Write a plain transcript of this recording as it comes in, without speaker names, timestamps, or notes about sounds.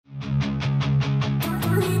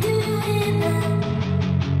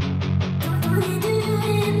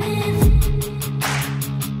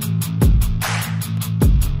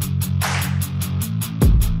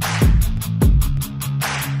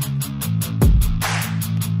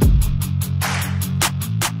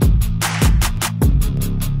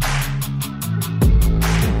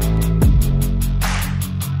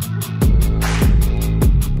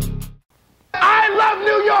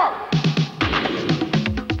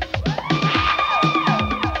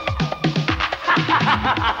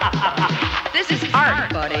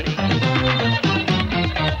everybody.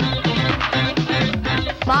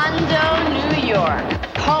 Mondo, New York,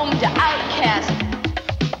 home to outcast,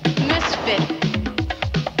 misfit,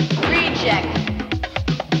 reject,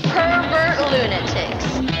 pervert lunatics.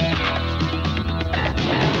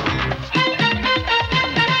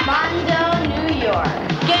 Mondo, New York,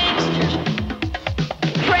 gangsters,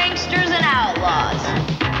 pranksters, and outlaws.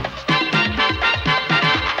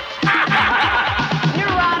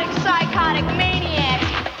 Neurotic, psychotic maniacs,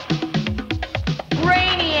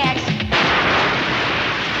 brainiacs.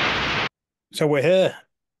 So we're here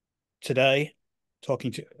today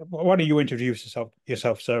talking to. Why don't you introduce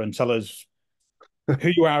yourself, sir, and tell us who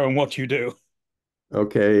you are and what you do?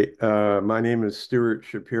 Okay, my name is Stuart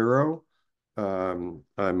Shapiro. I'm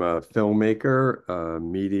a filmmaker,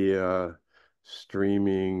 media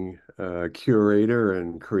streaming curator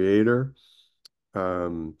and creator.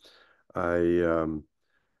 I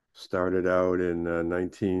started out in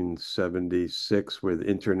 1976 with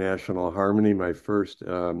International Harmony, my first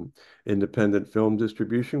independent film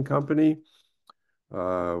distribution company,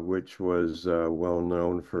 which was well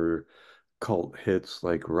known for cult hits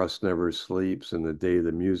like Rust Never Sleeps and The Day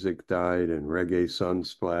the Music Died and Reggae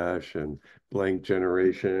Sunsplash and Blank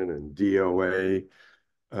Generation and DOA,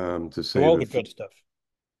 to So say all the good stuff.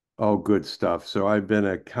 all good stuff. So I've been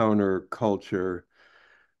a counterculture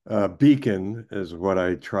beacon is what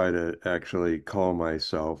I try to actually call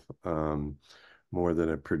myself, more than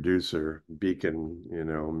a producer. Beacon,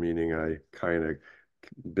 meaning I kind of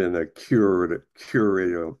been a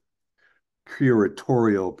curatorial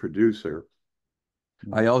producer.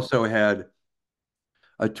 I also had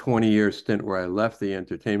a 20-year stint where I left the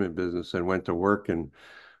entertainment business and went to work in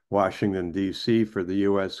Washington, D.C. for the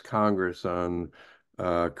U.S. Congress on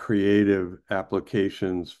creative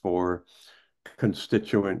applications for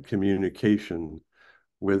constituent communication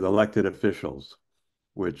with elected officials,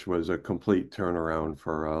 which was a complete turnaround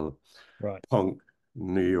for a Right. punk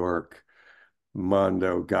New York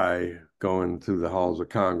Mondo guy going through the halls of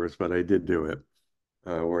Congress, but I did do it.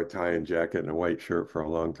 Wore a tie and jacket and a white shirt for a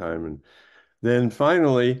long time. And then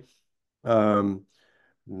finally, um,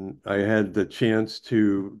 I had the chance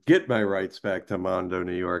to get my rights back to Mondo,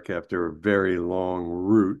 New York after a very long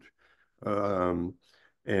route. Um,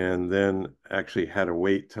 and then actually had to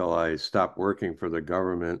wait till I stopped working for the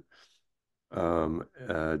government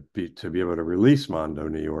to be able to release Mondo,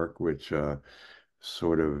 New York, which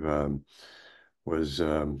sort of was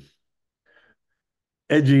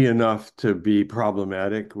edgy enough to be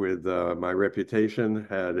problematic with my reputation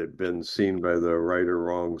had it been seen by the right or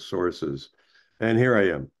wrong sources. And here I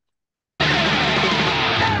am.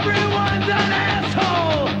 Everyone's an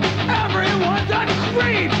asshole. Everyone's a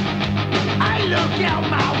creep. I look out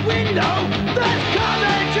my window. There's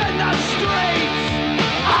carnage in the streets.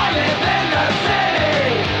 I live in the city.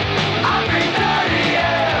 I breathe dirty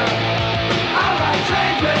air. I ride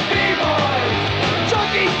trains with b-boys,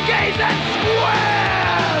 junkies, gays, and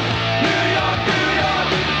squares. New York, New York.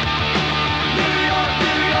 New York,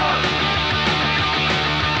 New York.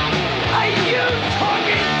 Are you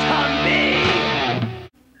talking to me?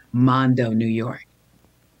 Mondo, New York.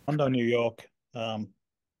 Mondo, New York,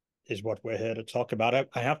 is what we're here to talk about.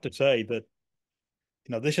 I have to say that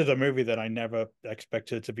this is a movie that I never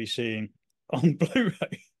expected to be seeing on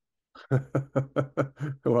Blu-ray.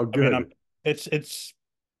 Well, I mean, good. it's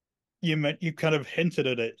you kind of hinted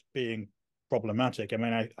at it being problematic. I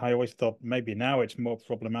mean, I always thought maybe now it's more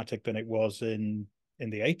problematic than it was in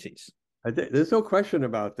the 80s. There's no question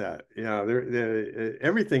about that. Yeah,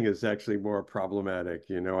 everything is actually more problematic.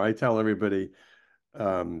 I tell everybody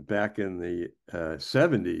back in the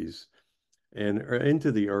 70s and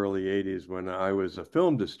into the early 80s when I was a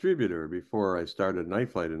film distributor before I started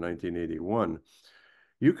Night Flight in 1981,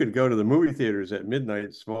 you could go to the movie theaters at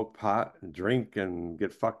midnight, smoke pot, and drink, and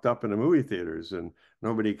get fucked up in the movie theaters, and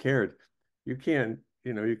nobody cared. You can't,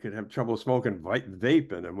 you could have trouble smoking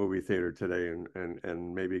vape in a movie theater today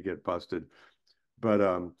and maybe get busted. But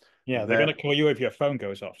Yeah, they're that, going to call you if your phone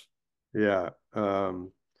goes off. yeah,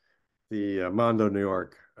 the Mondo, New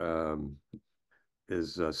York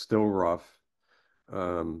is still rough,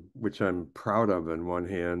 which I'm proud of in one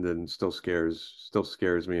hand, and still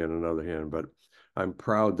scares me in another hand. But I'm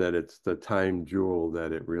proud that it's the time jewel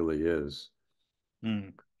that it really is.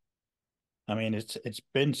 Mm. I mean, it's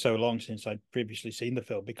been so long since I'd previously seen the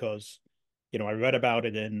film because, I read about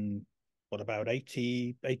it in what about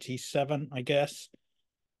 87, I guess.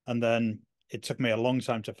 And then it took me a long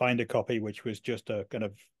time to find a copy, which was just a kind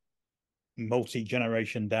of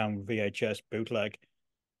multi-generation down VHS bootleg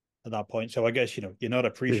at that point. So I guess, you're not Yeah.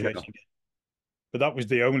 appreciating it. But that was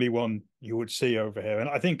the only one you would see over here. And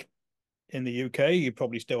I think in the UK, you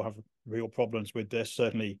probably still have real problems with this.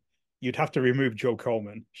 Certainly, you'd have to remove Joe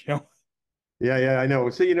Coleman. You know. Yeah, I know.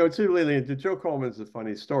 So, it's really, Joe Coleman's a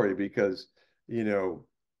funny story because, I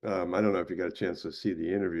don't know if you got a chance to see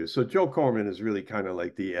the interview. So Joe Coleman is really kind of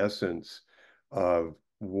like the essence of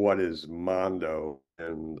what is Mondo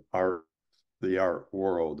and the art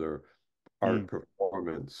world or art Mm.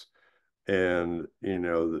 performance. And,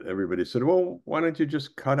 everybody said, well, why don't you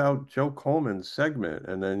just cut out Joe Coleman's segment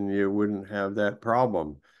and then you wouldn't have that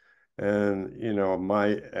problem? And,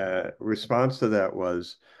 my response to that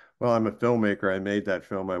was, well, I'm a filmmaker. I made that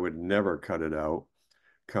film. I would never cut it out,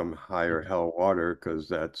 come high or hell water, because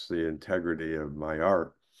that's the integrity of my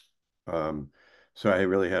art. Um, so I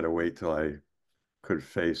really had to wait till I could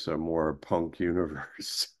face a more punk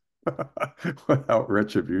universe without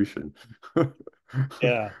retribution.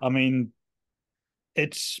 Yeah,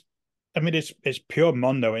 it's it's pure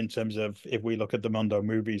Mondo in terms of if we look at the Mondo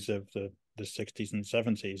movies of the 60s and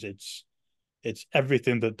 70s, it's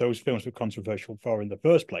everything that those films were controversial for in the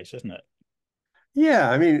first place, isn't it? Yeah,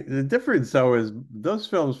 I mean, the difference though is those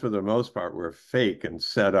films for the most part were fake and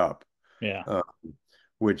set up, Yeah. uh,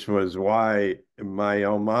 which was why my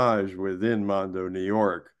homage within Mondo New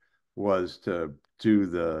York was to do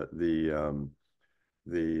the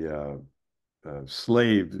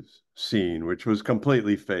slave scene, which was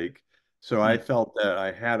completely fake. So I Mm. felt that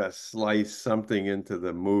I had to slice something into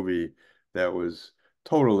the movie that was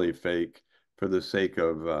totally fake for the sake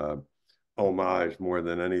of homage more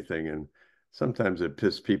than anything. And sometimes it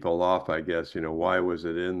pissed people off, I guess, why was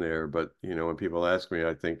it in there? But, when people ask me,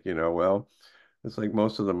 I think, well, it's like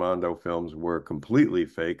most of the Mondo films were completely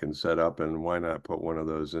fake and set up, and why not put one of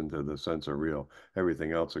those into the sense of real?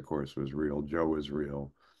 Everything else, of course, was real. Joe was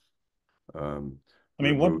real. Um,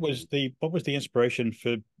 the What movie. was the inspiration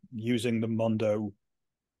for using the Mondo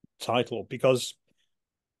title? Because,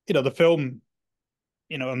 the film,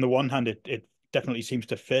 on the one hand, it definitely seems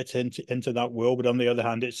to fit into that world, but on the other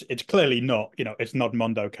hand, it's clearly not, it's not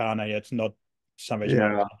Mondo Cane, it's not Savage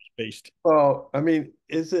Man, Yeah. Savage Beast. Well, I mean,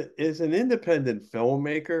 is an independent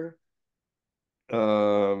filmmaker,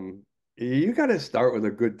 um, you got to start with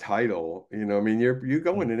a good title. I mean, you're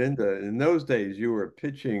going Mm. into in those days you were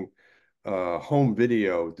pitching home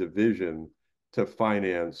video division to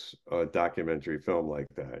finance a documentary film like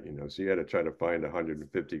that. So you had to try to find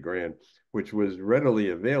 150 grand, which was readily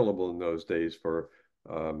available in those days for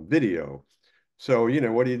video. So,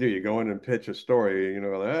 what do? You go in and pitch a story,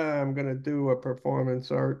 like, I'm going to do a performance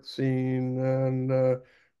art scene and a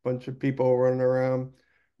bunch of people running around.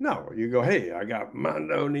 No, you go, hey, I got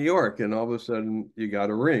Mondo, New York, and all of a sudden you got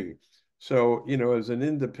a ring. So, as an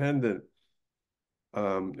independent,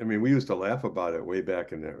 I mean, we used to laugh about it way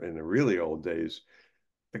back in the really old days.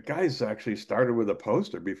 The guys actually started with a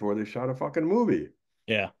poster before they shot a fucking movie.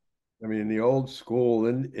 Yeah. I mean, the old school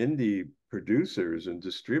indie producers and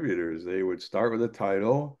distributors, they would start with a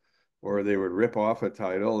title or they would rip off a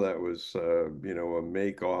title that was, a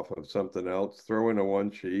make off of something else, throw in a one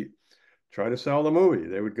sheet, try to sell the movie.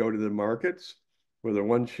 They would go to the markets with a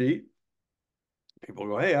one sheet. People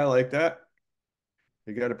go, hey, I like that.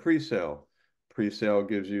 You got a pre-sale. Pre-sale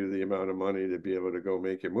gives you the amount of money to be able to go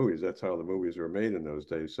make your movies. That's how the movies were made in those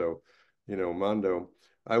days. So, Mondo,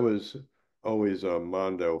 I was always a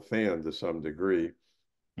Mondo fan to some degree.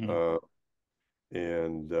 Mm. Uh,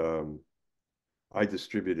 and I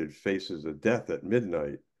distributed Faces of Death at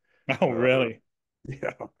midnight. Oh, Uh, really?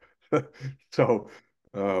 yeah. So,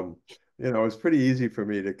 um, it's pretty easy for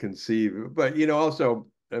me to conceive. But, also,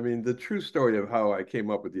 I mean, the true story of how I came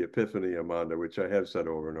up with the epiphany of Mondo, which I have said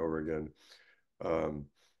over and over again. Um,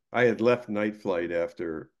 I had left Night Flight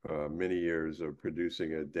after many years of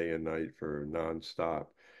producing a day and night for nonstop,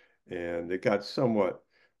 and it got somewhat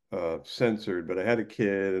censored. But I had a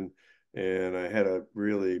kid, and I had to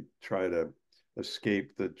really try to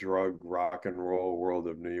escape the drug rock and roll world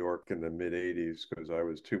of New York in the mid '80s because I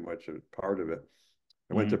was too much a part of it.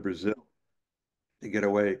 I went to Mm. Brazil to get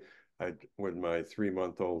away with my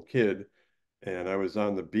 3-month-old kid, and I was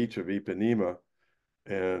on the beach of Ipanema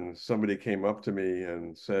and somebody came up to me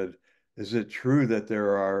and said, "Is it true that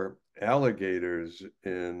there are alligators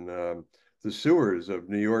in the sewers of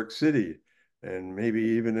New York City and maybe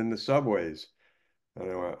even in the subways?" And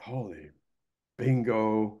I went, "Holy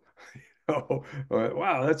bingo." Oh,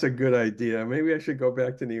 wow, that's a good idea. Maybe I should go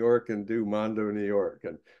back to New York and do Mondo New York.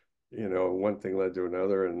 And, one thing led to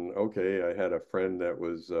another. And okay, I had a friend that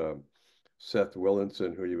was Seth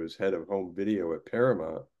Willinson, who he was head of home video at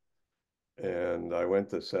Paramount. And I went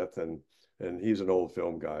to Seth, and he's an old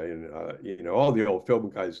film guy, and all the old film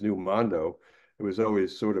guys knew Mondo. It was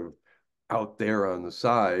always sort of out there on the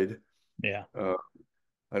side. Yeah. Uh,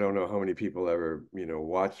 I don't know how many people ever,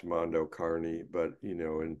 watched Mondo Carne, but in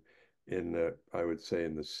the I would say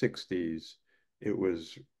in the 60s, it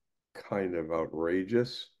was kind of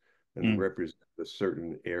outrageous and Mm. represented a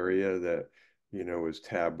certain area that, was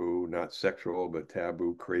taboo, not sexual, but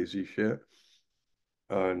taboo crazy shit.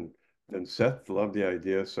 And and Seth loved the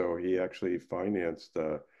idea, so he actually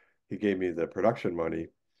he gave me the production money.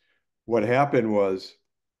 What happened was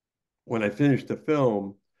when I finished the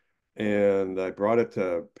film, and I brought it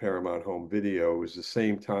to Paramount Home Video. It was the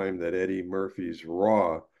same time that Eddie Murphy's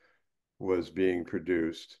Raw was being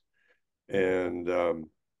produced, and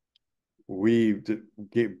we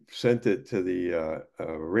sent it to the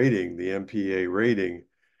rating, the MPA rating,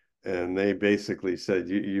 and they basically said,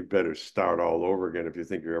 you better start all over again if you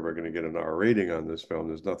think you're ever going to get an R rating on this film.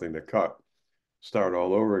 There's nothing to cut. Start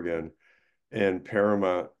all over again. And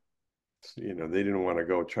Paramount, they didn't want to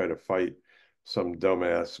go try to fight some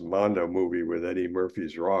dumbass Mondo movie with Eddie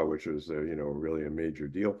Murphy's Raw, which was, really a major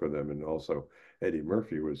deal for them. And also Eddie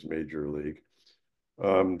Murphy was major league.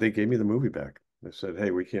 They gave me the movie back. They said,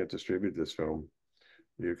 hey, we can't distribute this film.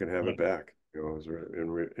 You can have it Right. back,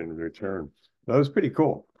 in return. That was pretty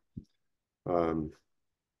cool. And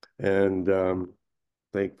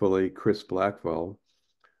thankfully, Chris Blackwell,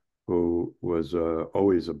 who was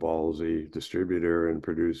always a ballsy distributor and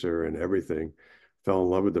producer and everything, fell in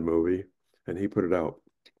love with the movie, and he put it out.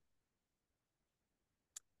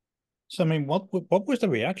 So I mean, what was the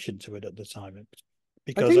reaction to it at the time? I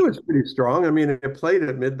Because think it was pretty strong. I mean, it played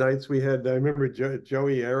at midnights. I remember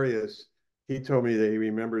Joey Arias, he told me that he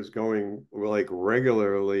remembers going like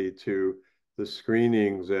regularly to the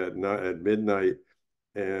screenings at midnight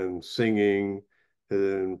and singing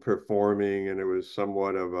and performing, and it was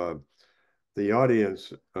somewhat of the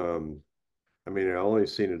audience. I mean, I only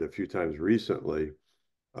seen it a few times recently,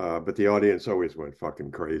 but the audience always went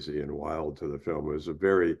fucking crazy and wild to the film.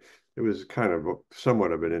 It was kind of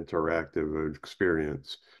somewhat of an interactive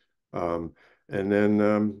experience. Um, and then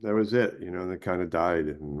that was it, and it kind of died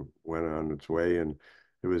and went on its way. And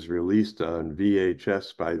it was released on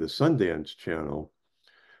VHS by the Sundance Channel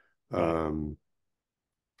right.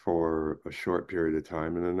 for a short period of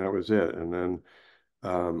time. And then that was it. And then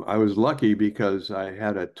I was lucky because I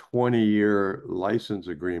had a 20-year license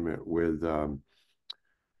agreement with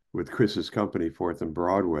Chris's company, Fourth and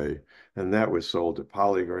Broadway, and that was sold to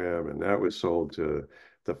Polygram, and that was sold to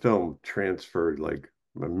the film transferred like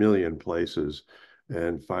a million places,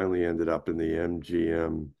 and finally ended up in the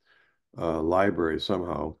MGM library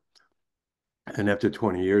somehow. And after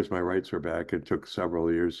 20 years, my rights were back. It took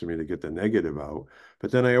several years for me to get the negative out,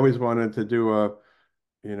 but then I always wanted to do a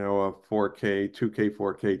 4K, 2K,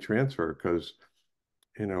 4K transfer because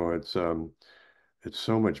it's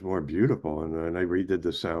so much more beautiful. And then I redid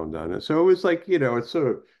the sound on it. So it was like, it's sort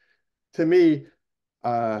of, to me,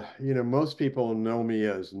 most people know me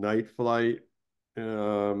as Night Flight,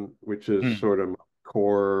 which is Mm. sort of my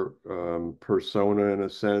core persona in a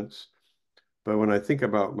sense. But when I think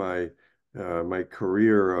about my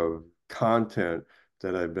career of content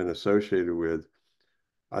that I've been associated with,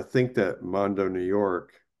 I think that Mondo New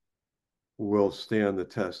York will stand the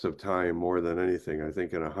test of time more than anything. I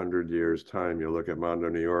think in 100 years' time, you'll look at Mondo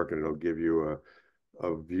New York and it'll give you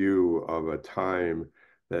a view of a time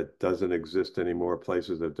that doesn't exist anymore,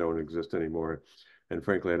 places that don't exist anymore. And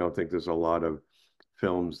frankly, I don't think there's a lot of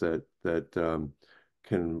films that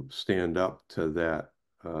can stand up to that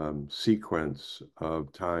sequence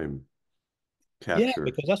of time Yeah, capture.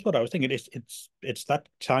 because that's what I was thinking. It's that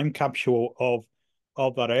time capsule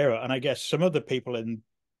of that era, and I guess some of the people in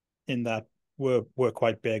that were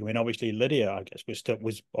quite big. I mean, obviously Lydia, I guess,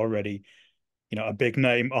 was already a big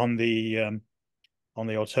name on the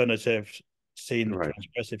alternative scene, the Right.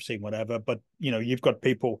 transgressive scene, whatever. But you've got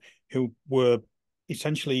people who were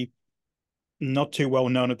essentially not too well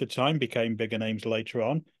known at the time, became bigger names later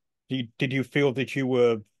on. Did you feel that you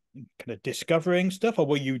were kind of discovering stuff, or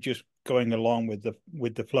were you just going along with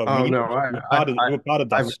the flow? I mean, Oh no, you were part of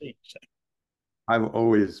that I've scene. So. I've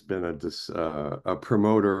always been a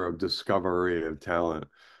promoter of discovery of talent.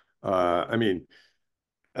 I mean,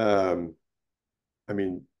 um, I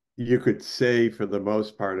mean, you could say for the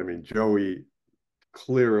most part, I mean, Joey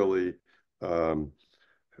clearly, um,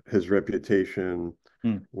 his reputation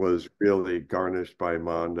Hmm. was really garnished by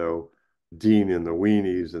Mondo. Dean and the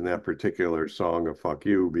Weenies and that particular song of Fuck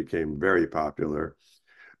You became very popular.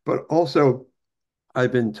 But also,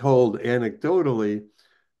 I've been told anecdotally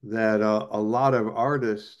that a lot of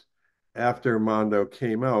artists after Mondo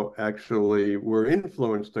came out actually were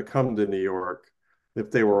influenced to come to New York if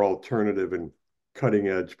they were alternative and cutting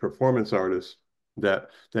edge performance artists that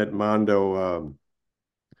Mondo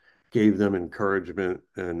gave them encouragement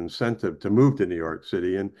and incentive to move to New York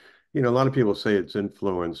City. And, a lot of people say it's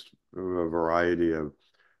influenced a variety of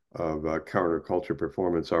counterculture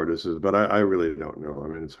performance artists, but I really don't know. I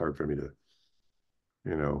mean, it's hard for me to,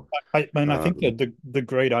 you know. I mean, I think Um, that the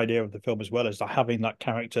great idea of the film as well is that having that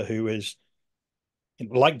character who is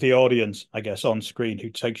like the audience, I guess, on screen, who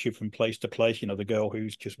takes you from place to place. The girl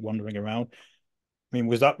who's just wandering around. I mean,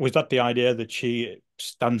 was that the idea that she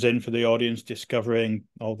stands in for the audience, discovering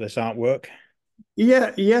all this artwork?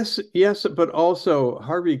 yeah, yes, but also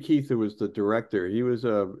Harvey Keith, who was the director, he was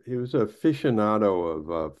a aficionado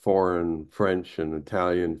of foreign French and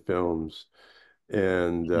Italian films,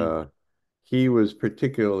 and Mm. he was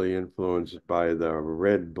particularly influenced by the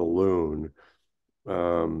Red Balloon.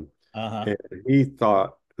 Um, Uh-huh. and he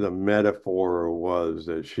thought the metaphor was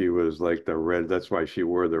that she was like the red, that's why she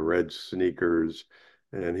wore the red sneakers.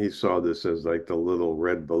 And he saw this as like the little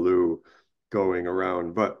red balloon going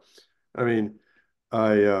around. But I mean,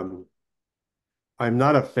 I I'm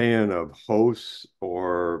not a fan of hosts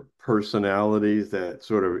or personalities that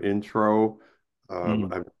sort of intro.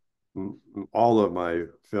 Mm. I've all of my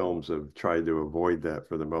films have tried to avoid that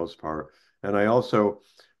for the most part. And I also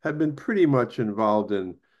have been pretty much involved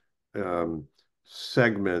in um,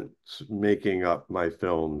 segments making up my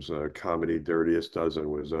films. Comedy Dirtiest Dozen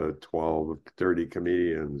was 12 dirty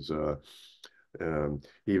comedians.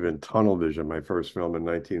 Even Tunnel Vision, my first film in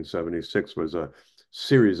 1976, was a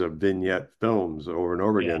series of vignette films over and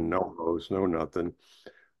over Yeah. again, no host, no nothing.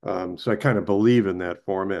 So I kind of believe in that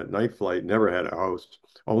format. Night Flight never had a host,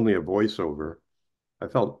 only a voiceover. I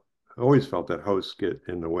always felt that hosts get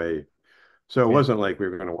in the way. So it Yeah. wasn't like we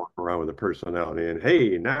were going to walk around with a personality and,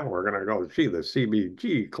 hey, now we're going to go see the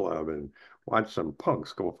CBG Club and watch some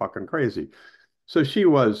punks go fucking crazy. So she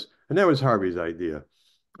was, and that was Harvey's idea.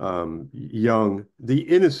 Young, the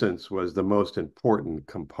innocence was the most important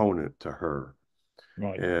component to her.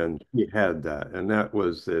 Right. And he had that. And that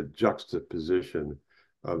was the juxtaposition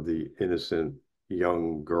of the innocent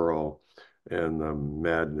young girl and the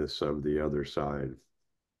madness of the other side.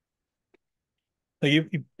 So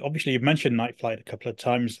obviously you've mentioned Night Flight a couple of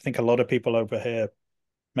times. I think a lot of people over here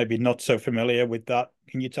maybe not so familiar with that.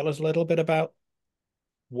 Can you tell us a little bit about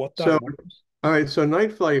what that So, was? all right. So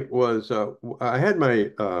Night Flight was, I had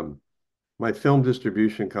my film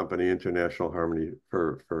distribution company, International Harmony,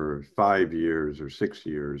 for 5 years or 6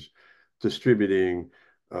 years, distributing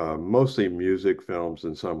mostly music films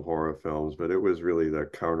and some horror films, but it was really the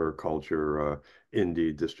counterculture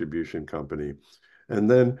indie distribution company. And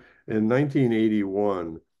then in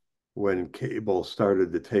 1981, when cable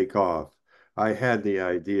started to take off, I had the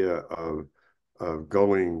idea of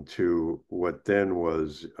going to what then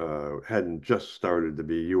was hadn't just started to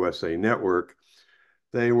be USA Network.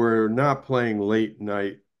 They were not playing late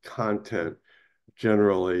night content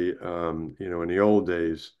generally. In the old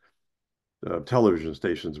days, television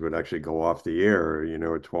stations would actually go off the air,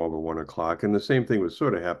 at 12 or 1 o'clock. And the same thing was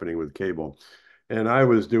sort of happening with cable. And I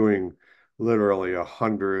was doing literally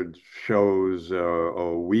 100 shows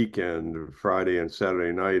a weekend, Friday and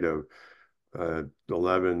Saturday night of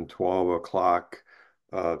 11, 12 o'clock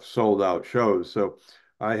sold out shows. So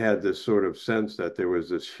I had this sort of sense that there was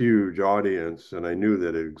this huge audience and I knew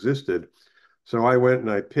that it existed. So I went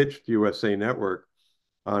and I pitched USA Network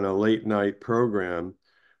on a late night program.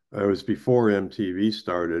 It was before MTV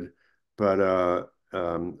started, but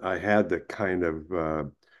I had the kind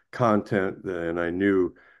of content and I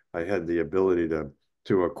knew I had the ability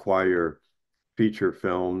to acquire feature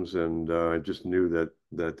films, and I just knew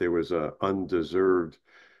that there was a undeserved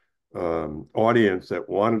audience that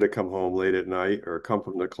wanted to come home late at night or come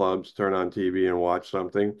from the clubs, turn on TV and watch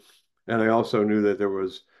something. And I also knew that there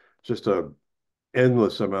was just a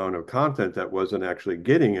endless amount of content that wasn't actually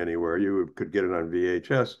getting anywhere. You could get it on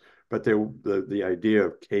VHS, but the idea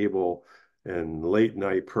of cable and late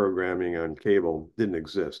night programming on cable didn't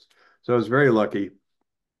exist. So I was very lucky.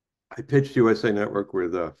 I pitched USA Network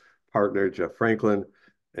with a partner, Jeff Franklin,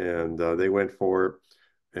 and they went for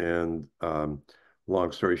it. And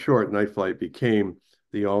long story short, Night Flight became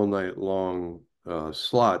the all night long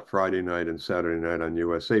slot Friday night and Saturday night on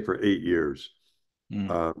USA for 8 years. Mm.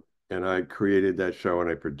 Uh, and I created that show and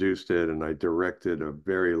I produced it and I directed a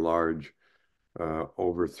very large,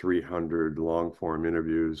 over 300 long form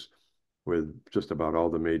interviews with just about all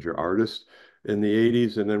the major artists in the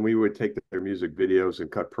 80s. And then we would take their music videos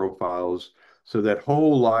and cut profiles. So that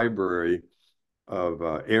whole library of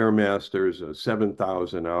air masters,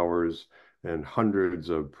 7,000 hours and hundreds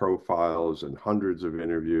of profiles and hundreds of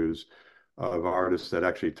interviews of artists that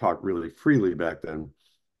actually talked really freely back then.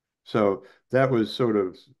 So that was sort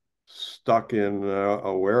of stuck in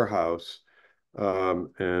a warehouse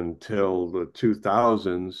until the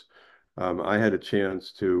 2000s. I had a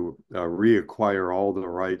chance to reacquire all the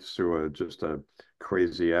rights through just a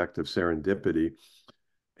crazy act of serendipity.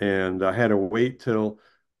 And I had to wait till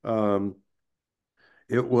um,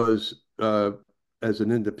 it was as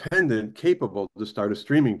an independent capable to start a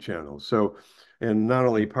streaming channel. So, and not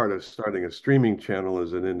only part of starting a streaming channel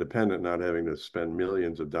as an independent, not having to spend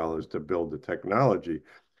millions of dollars to build the technology,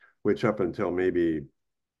 which up until maybe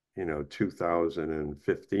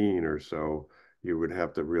 2015 or so, you would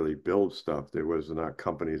have to really build stuff. There was not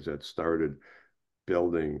companies that started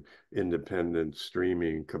building independent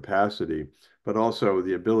streaming capacity, but also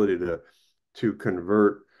the ability to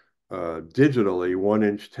convert digitally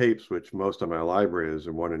 1-inch tapes, which most of my library is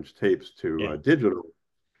in 1-inch tapes, to Yeah. digital,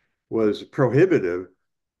 was prohibitive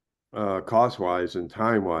cost-wise and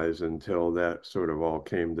time-wise until that sort of all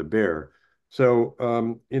came to bear. So,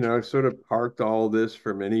 I sort of parked all this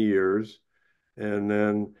for many years. And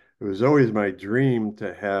then it was always my dream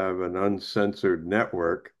to have an uncensored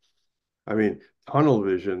network. I mean, Tunnel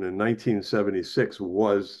Vision in 1976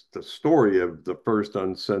 was the story of the first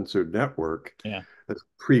uncensored network. Yeah. As a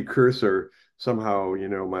precursor, somehow,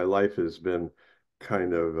 my life has been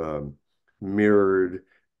kind of mirrored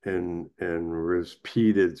and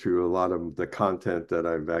repeated through a lot of the content that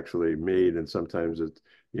I've actually made. And sometimes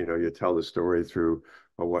you tell the story through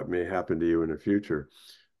what may happen to you in the future.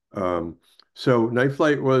 So Night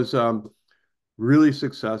Flight was really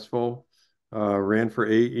successful, ran for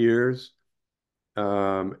 8 years,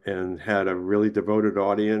 and had a really devoted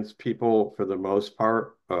audience. People, for the most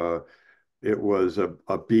part, it was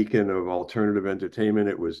a beacon of alternative entertainment.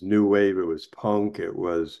 It was new wave. It was punk. It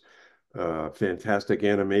was a fantastic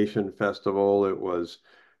animation festival. It was,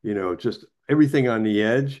 just everything on the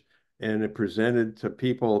edge. And it presented to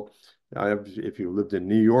people, if you lived in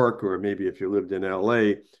New York or maybe if you lived in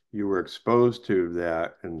LA, you were exposed to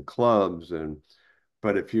that in clubs.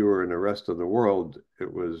 But if you were in the rest of the world,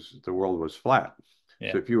 the world was flat.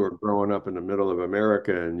 Yeah. So if you were growing up in the middle of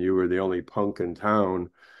America and you were the only punk in town,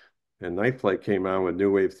 and Night Flight came on with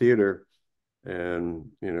New Wave Theater and,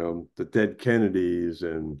 the Dead Kennedys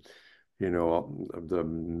and, the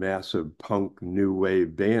massive punk new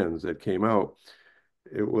wave bands that came out,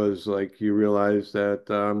 it was like you realized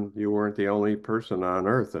that you weren't the only person on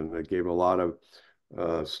earth. And it gave a lot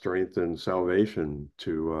of strength and salvation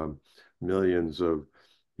to millions of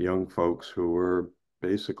young folks who were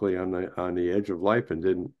basically on the edge of life and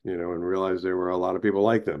didn't, and realized there were a lot of people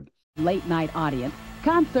like them. Late night audience,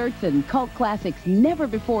 concerts and cult classics never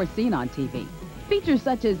before seen on TV. Features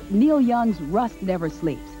such as Neil Young's Rust Never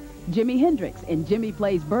Sleeps, Jimi Hendrix in Jimmy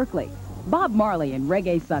Plays Berkeley, Bob Marley in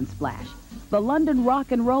Reggae Sunsplash, the London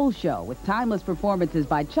Rock and Roll Show with timeless performances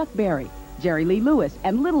by Chuck Berry, Jerry Lee Lewis,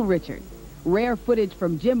 and Little Richard, rare footage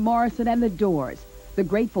from Jim Morrison and the Doors, the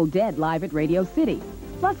Grateful Dead live at Radio City,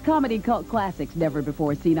 plus comedy cult classics never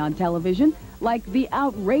before seen on television like the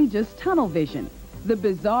outrageous Tunnel Vision, the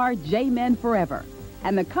bizarre J-Men Forever,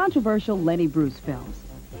 and the controversial Lenny Bruce films.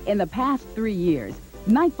 In the past 3 years,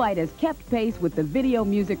 Night Flight has kept pace with the video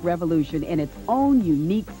music revolution in its own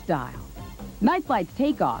unique style. Night Flight's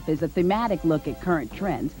Takeoff is a thematic look at current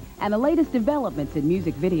trends and the latest developments in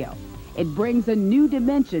music video. It brings a new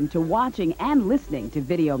dimension to watching and listening to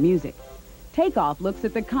video music. Takeoff looks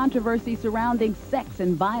at the controversy surrounding sex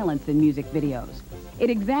and violence in music videos. It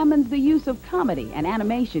examines the use of comedy and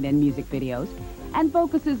animation in music videos and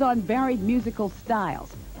focuses on varied musical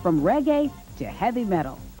styles, from reggae to heavy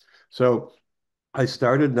metal. So I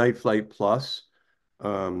started Night Flight Plus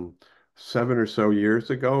 7 or so years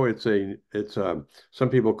ago. It's some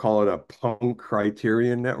people call it a punk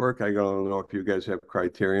Criterion network. I don't know if you guys have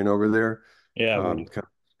Criterion over there. Yeah. Kind of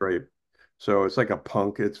great. So it's like a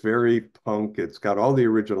punk. It's very punk. It's got all the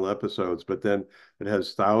original episodes, but then it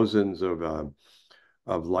has thousands of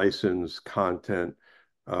licensed content.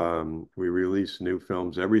 We release new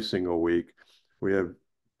films every single week. We have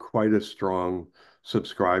quite a strong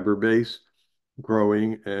subscriber base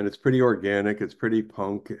growing, and it's pretty organic. It's pretty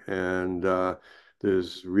punk, and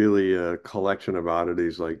there's really a collection of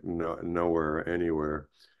oddities like nowhere, anywhere,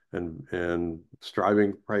 and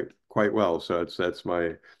striving quite well. So that's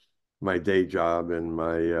my day job and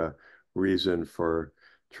my reason for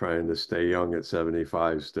trying to stay young at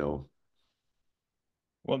 75 still.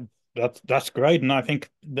 Well, that's great, and I think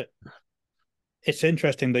that it's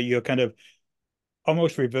interesting that you're kind of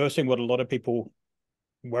almost reversing what a lot of people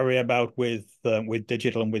worry about with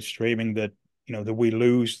digital and with streaming, that that we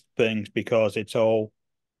lose things because it all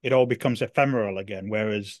becomes ephemeral again,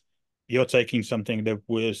 whereas you're taking something that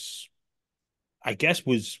was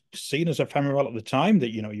seen as ephemeral at the time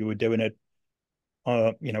that you were doing it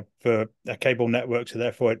for a cable network. So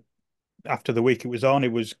therefore, after the week it was on,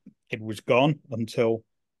 it was gone until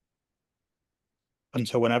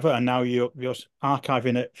whenever. And now you're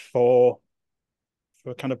archiving it for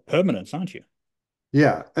kind of permanence, aren't you?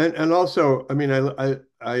 Yeah, and also, I mean,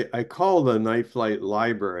 I call the Night Flight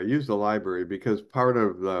library. I use the library because part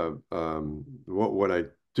of the what I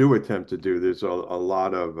do attempt to do, there's a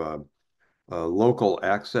lot of local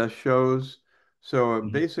access shows. So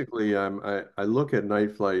Mhm. basically, I look at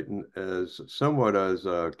Night Flight as somewhat as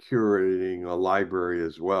curating a library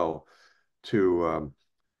as well to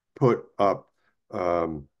put up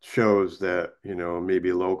shows that,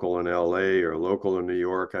 maybe local in LA or local in New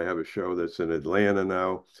York. I have a show that's in Atlanta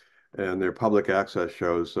now, and they're public access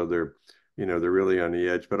shows, so they're really on the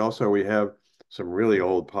edge. But also we have some really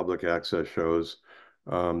old public access shows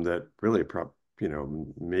that really,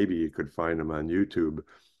 maybe you could find them on YouTube,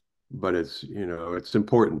 but it's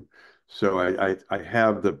important. So I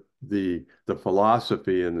have the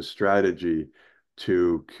philosophy and the strategy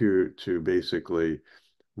to basically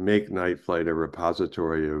make Night Flight a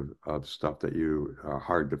repository of stuff that you are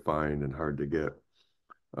hard to find and hard to get.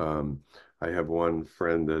 Um, I have one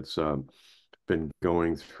friend that's been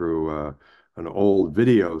going through an old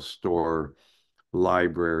video store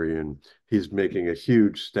library, and he's making a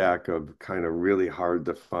huge stack of kind of really hard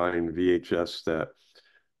to find VHS that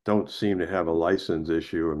don't seem to have a license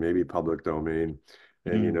issue or maybe public domain.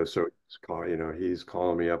 And Mm. so he's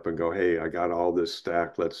calling me up and go, "Hey, I got all this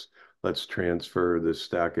stack. Let's transfer this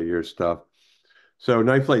stack of your stuff." So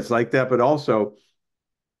Night Flight's like that, but also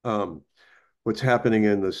um, what's happening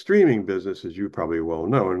in the streaming business, as you probably well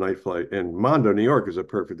know, Night Flight and Mondo New York is a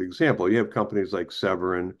perfect example. You have companies like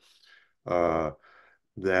Severin uh,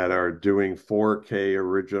 that are doing 4K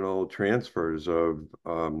original transfers of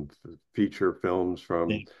feature films Yeah.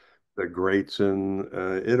 from the greats in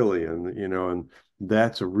Italy, and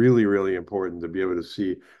that's really, really important to be able to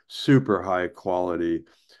see super high quality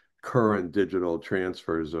current digital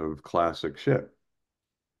transfers of classic shit.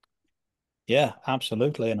 Yeah,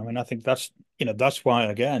 absolutely. And I mean, I think that's why,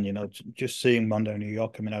 again, just seeing Mondo New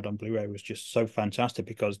York coming out on Blu-ray was just so fantastic,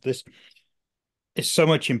 because this is so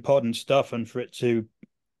much important stuff, and for it to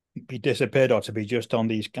be disappeared or to be just on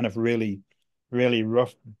these kind of really, really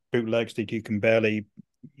rough bootlegs that you can barely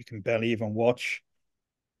even watch.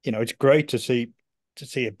 It's great to see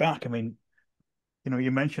it back. I mean,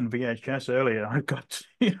 you mentioned VHS earlier. I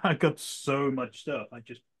got so much stuff. I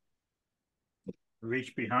just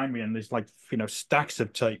reach behind me and there's like, stacks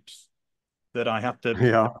of tapes that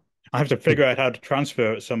Yeah. I have to figure out how to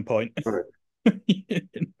transfer at some point. Right.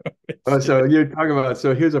 It's just, So you're talking about,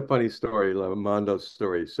 so here's a funny story, Mondo's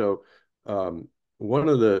story. So um, one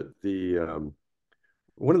of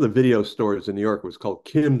one of the video stores in New York was called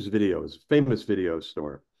Kim's Videos, famous video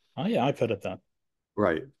store. oh yeah, I've heard of that.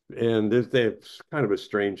 Right. And they have kind of a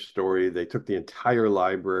strange story. They took the entire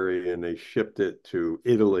library and they shipped it to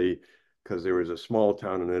Italy because there was a small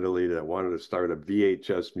town in Italy that wanted to start a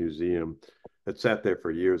VHS museum. It sat there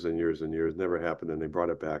for years and years and years, never happened, and they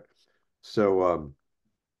brought it back. So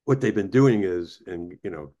what they've been doing is, and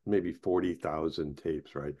maybe 40,000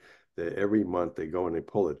 tapes, right? Every month they go and they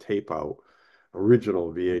pull a tape out,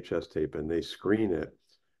 original VHS tape, and they screen it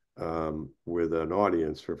with an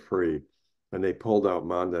audience for free. And they pulled out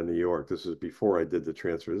Mondo New York. This is before I did the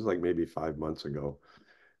transfer. This is like maybe 5 months ago.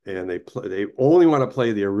 And they only want to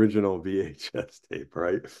play the original VHS tape,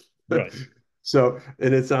 right? Right. So,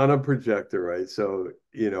 and it's on a projector, right? So,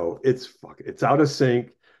 it's out of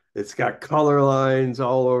sync. It's got color lines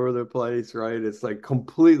all over the place, right? It's like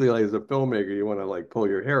completely, like, as a filmmaker, you want to like pull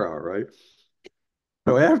your hair out, right?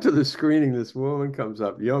 So after the screening, this woman comes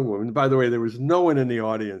up, young woman. By the way, there was no one in the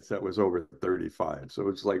audience that was over 35. So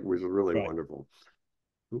it was really Right. wonderful.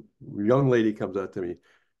 Young lady comes up to me.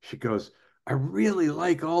 She goes, "I really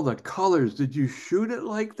like all the colors. Did you shoot it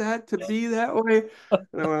like that to be that way?"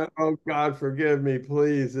 And I went, "Oh God, forgive me,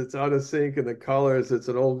 please. It's out of sync in the colors. It's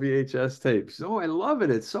an old VHS tape." So I love it.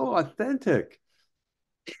 It's so authentic.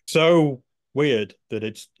 So weird that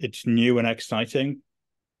it's new and exciting.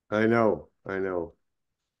 I know. I know.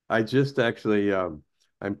 I just actually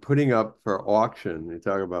I'm putting up for auction. You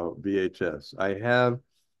talk about VHS. I have,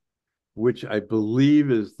 which I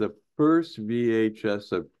believe is the first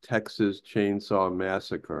VHS of Texas Chainsaw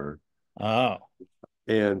Massacre, Oh,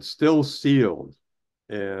 and still sealed.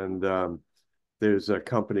 And there's a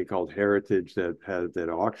company called Heritage that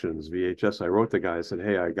auctions VHS. I wrote the guy, I said,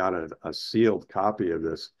 "Hey, I got a sealed copy of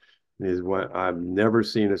this." And he's what, "I've never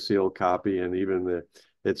seen a sealed copy, and even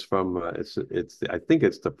it's from it's I think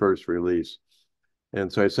it's the first release."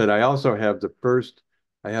 And so I said, "I also have the first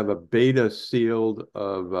I have a beta sealed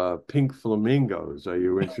of Pink Flamingos. Are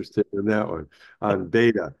you interested in that one? On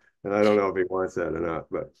beta. And I don't know if he wants that or not.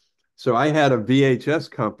 But so I had a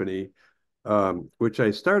VHS company, which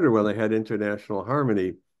I started when I had International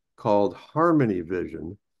Harmony, called Harmony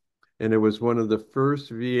Vision. And it was one of the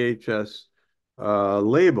first VHS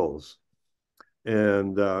labels.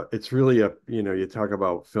 And it's really you talk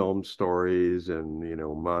about film stories and,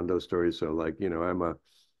 Mondo stories. So like,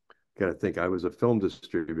 got to think I was a film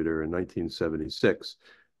distributor in 1976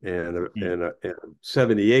 and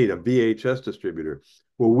 78, a VHS distributor.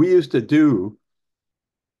 What we used to do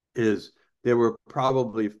is there were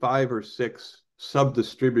probably 5 or 6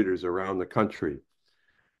 sub-distributors around the country,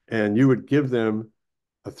 and you would give them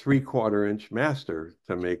a 3/4 inch master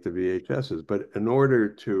to make the VHSs. But in order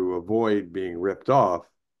to avoid being ripped off,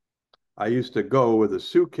 I used to go with a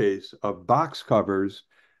suitcase of box covers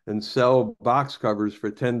and sell box covers for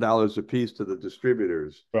 $10 a piece to the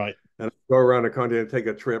distributors. Right. And I'd go around the country and take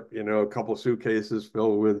a trip, a couple of suitcases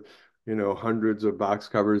filled with, hundreds of box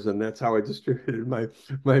covers. And that's how I distributed my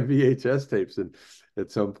VHS tapes. And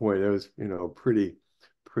at some point it was, pretty,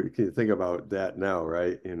 can you think about that now,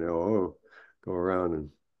 right? Go around and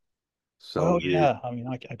sell VHS. Yeah. I mean,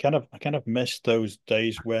 I kind of missed those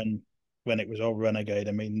days when it was all Renegade.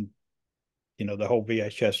 I mean, the whole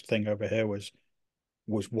VHS thing over here was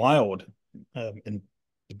wild in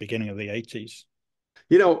the beginning of the 80s.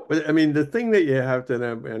 I mean, the thing that you have to,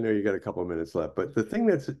 I know you got a couple of minutes left, but the thing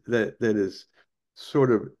that is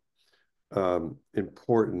sort of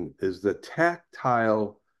important is the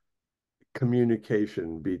tactile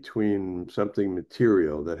communication between something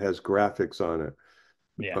material that has graphics on it.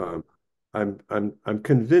 Yeah. I'm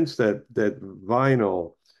convinced that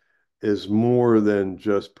vinyl is more than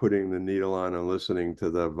just putting the needle on and listening to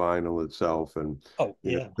the vinyl itself. And I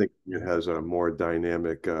think it has a more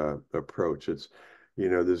dynamic approach. It's,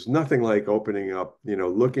 there's nothing like opening up,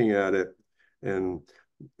 looking at it. And,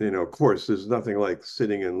 of course, there's nothing like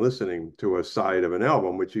sitting and listening to a side of an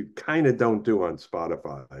album, which you kind of don't do on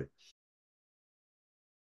Spotify.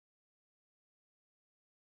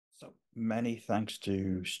 So many thanks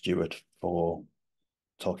to Stuart for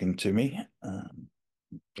talking to me.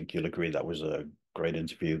 I think you'll agree that was a great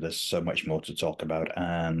interview. There's so much more to talk about,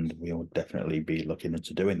 and we'll definitely be looking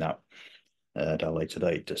into doing that at a later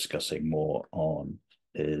date, discussing more on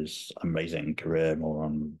his amazing career, more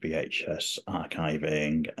on VHS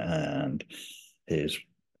archiving and his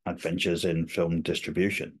adventures in film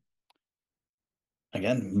distribution.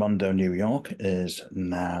 Again, Mondo New York is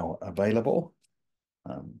now available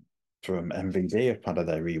from MVD as part of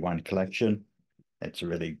their Rewind collection. It's a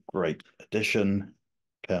really great edition.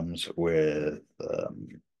 Comes with a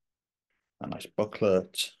nice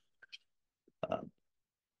booklet,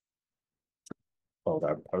 fold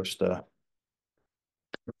out poster,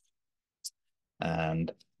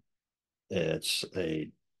 and it's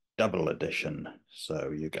a double edition,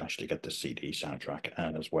 so you actually get the CD soundtrack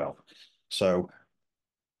as well. So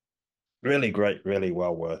really great, really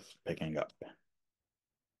well worth picking up.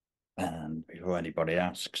 And before anybody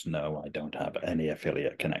asks, no, I don't have any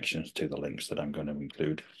affiliate connections to the links that I'm going to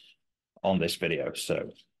include on this video, so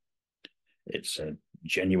it's a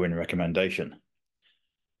genuine recommendation.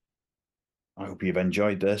 I hope you've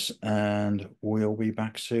enjoyed this, and we'll be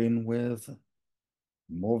back soon with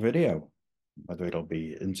more video, whether it'll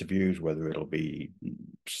be interviews, whether it'll be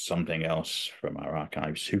something else from our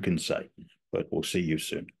archives, who can say, but we'll see you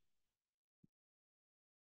soon.